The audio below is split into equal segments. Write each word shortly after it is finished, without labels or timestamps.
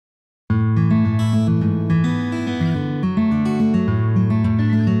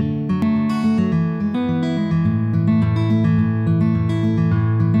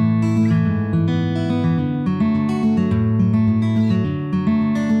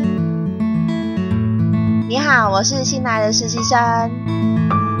你好，我是新来的实习生。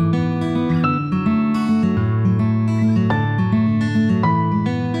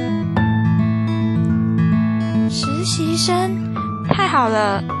实习生，太好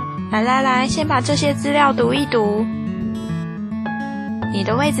了！来，先把这些资料读一读。你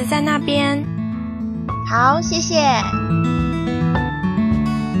的位置在那边。好，谢谢。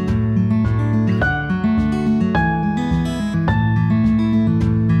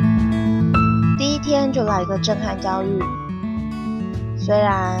第一天就来一个震撼教育，虽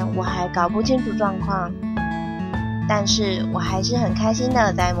然我还搞不清楚状况，但是我还是很开心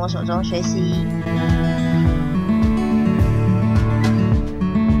的在摸索中学习。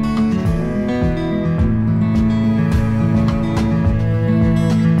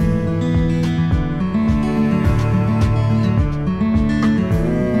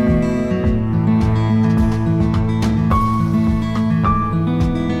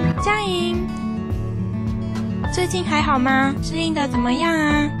最近还好吗？适应的怎么样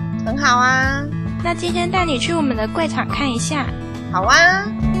啊？很好啊。那今天带你去我们的柜场看一下。好啊。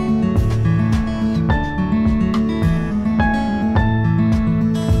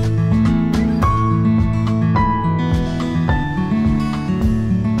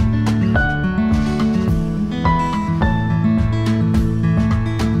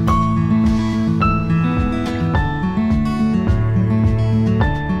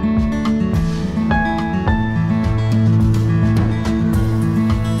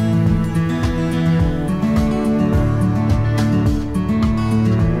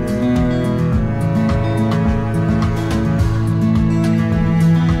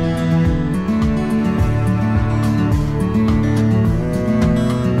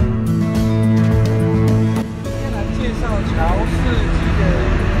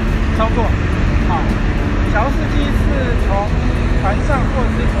操作好，桥司机是从船上或者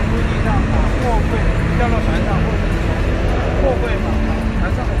是从陆地上把货柜调到船上，或者是从货柜把船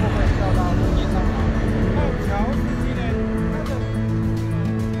上的货柜调到陆地上。那桥司机呢，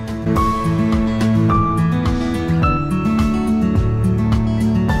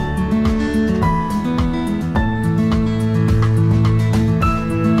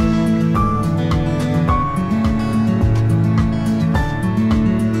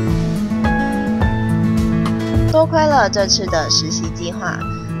多亏了这次的实习计划，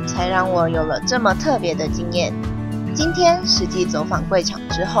才让我有了这么特别的经验。今天实际走访柜场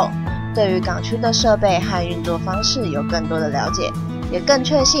之后，对于港区的设备和运作方式有更多的了解，也更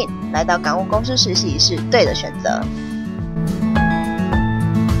确信来到港务公司实习是对的选择。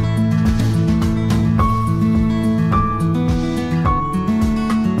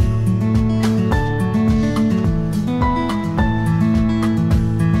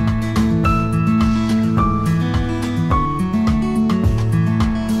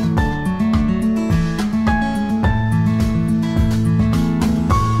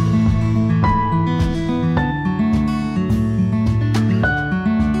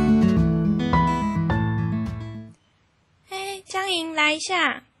来一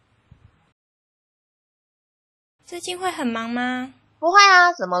下，最近会很忙吗？不会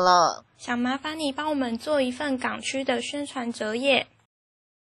啊，怎么了？想麻烦你帮我们做一份港区的宣传折页，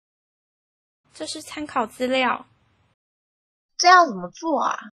这是参考资料。这要怎么做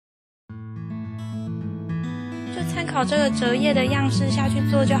啊？就参考这个折页的样式下去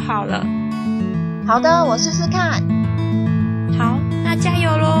做就好了。好的，我试试看。好，那加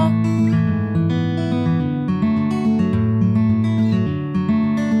油咯！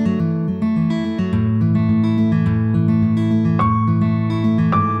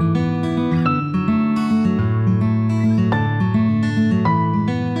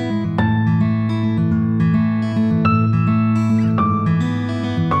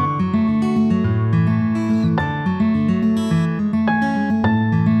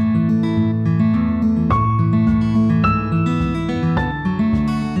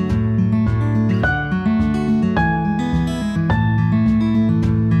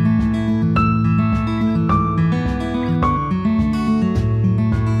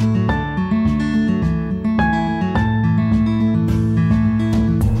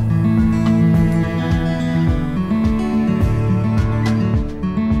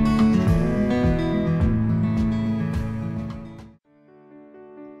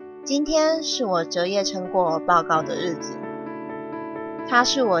今天是我折页成果报告的日子，它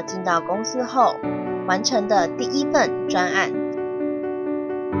是我进到公司后完成的第一份专案。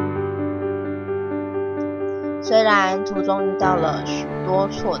虽然途中遇到了许多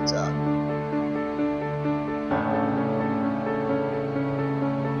挫折，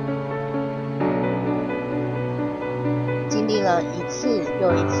经历了一次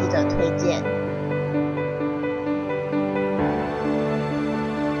又一次的推荐，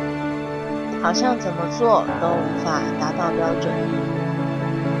好像怎么做都无法达到标准。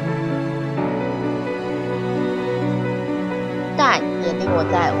但也令我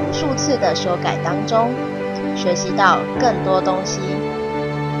在无数次的修改当中，学习到更多东西，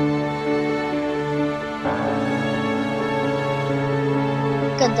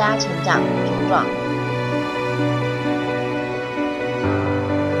更加成长茁壮。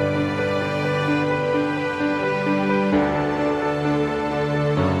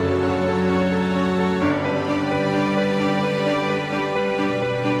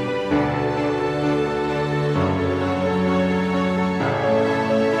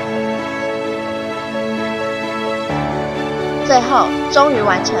最后，终于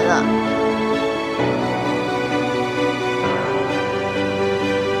完成了。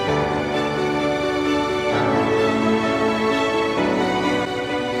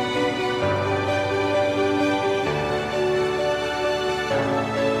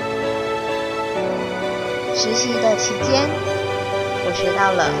实习的期间，我学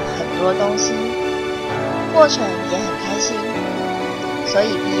到了很多东西，过程也很开心，所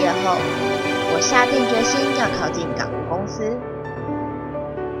以毕业后，我下定决心要考进港务公司。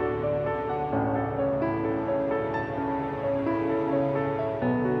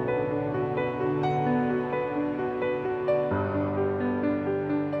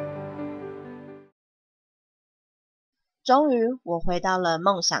终于，我回到了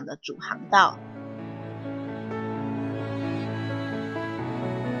梦想的主航道。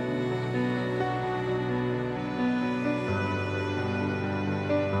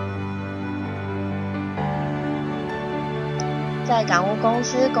在港务公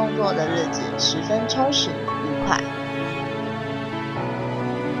司工作的日子十分充实愉快。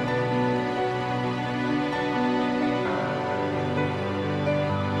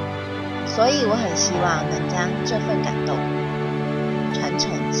所以我很希望能将这份感动传承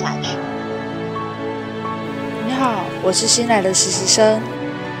下去。你好，我是新来的实习生。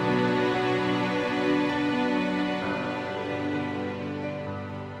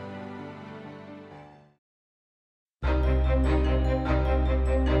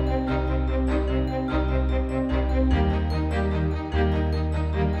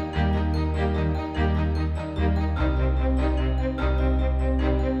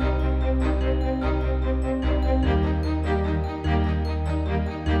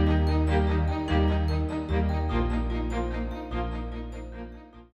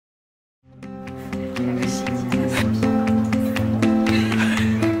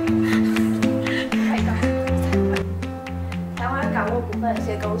台湾港务股份有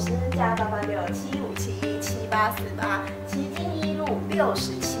限公司加88675717848，旗津一路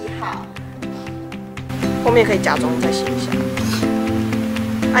67号。后面可以假装再写一下。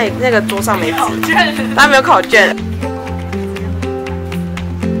哎，那个桌上没纸，他没有考卷。